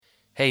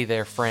Hey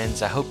there,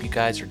 friends. I hope you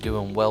guys are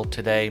doing well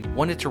today.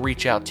 Wanted to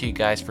reach out to you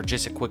guys for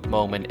just a quick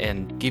moment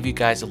and give you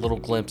guys a little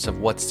glimpse of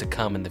what's to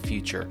come in the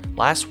future.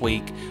 Last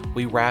week,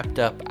 we wrapped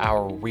up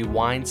our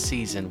Rewind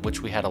season,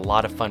 which we had a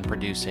lot of fun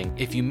producing.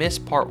 If you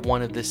missed part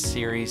one of this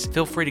series,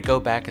 feel free to go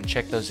back and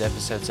check those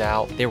episodes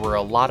out. They were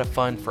a lot of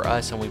fun for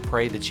us, and we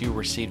pray that you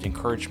received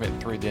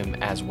encouragement through them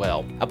as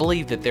well. I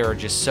believe that there are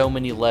just so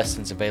many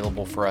lessons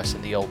available for us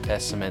in the Old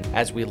Testament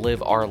as we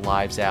live our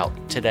lives out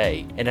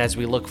today. And as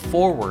we look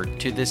forward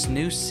to this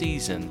new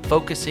season,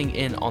 focusing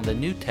in on the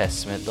New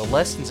Testament, the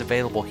lessons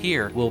available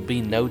here will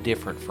be no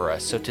different for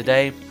us. So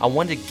today, I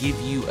want to give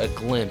you a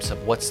glimpse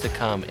of what's to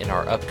come in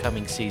our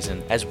upcoming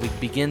season as we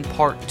begin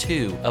part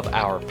 2 of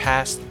our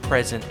Past,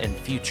 Present, and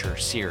Future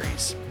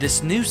series.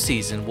 This new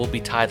season will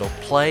be titled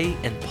Play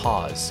and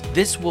Pause.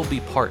 This will be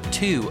part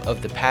 2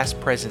 of the Past,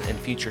 Present, and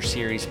Future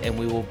series, and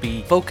we will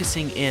be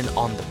focusing in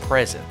on the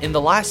present. In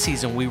the last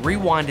season, we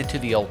rewinded to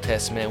the Old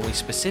Testament, and we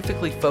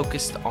specifically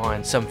focused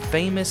on some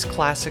famous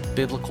classic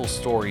biblical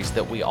stories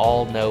that we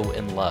all know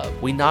and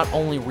love. We not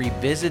only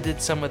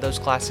revisited some of those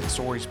classic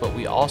stories, but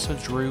we also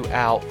drew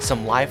out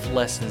some life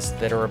lessons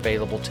that are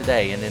available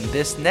today. And in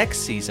this next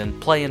season,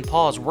 Play and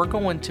Pause, we're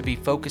going to be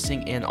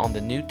focusing in on the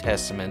New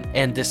Testament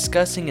and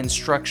discussing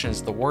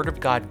instructions the Word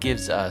of God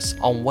gives us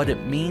on what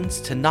it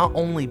means to not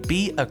only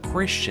be a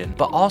Christian,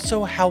 but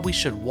also how we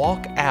should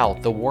walk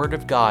out the Word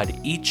of God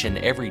each and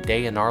every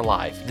day in our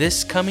life.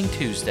 This coming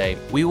Tuesday,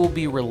 we will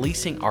be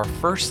releasing our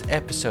first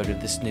episode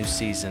of this new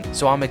season.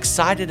 So I'm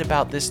excited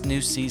about this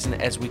new season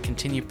as we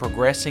continue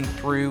progressing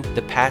through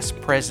the past,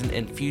 present,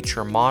 and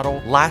future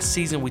model. Last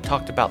season, we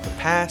talked about the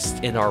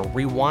past in our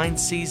Rewind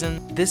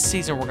season. This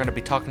season, we're going to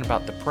be talking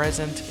about the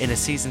present in a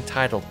season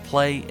titled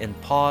Play and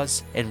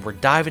Pause, and we're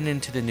diving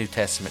into the New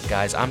Testament,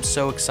 guys. I'm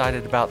so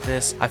excited about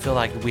this. I feel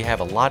like we have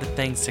a lot of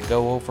things to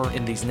go over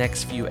in these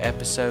next few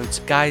episodes.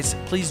 Guys,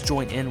 please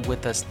join in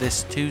with us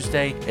this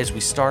Tuesday as we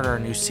start our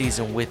new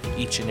season with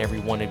each and every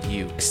one of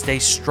you. Stay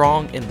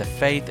strong in the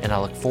faith, and I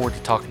look forward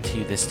to talking to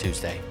you this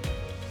Tuesday.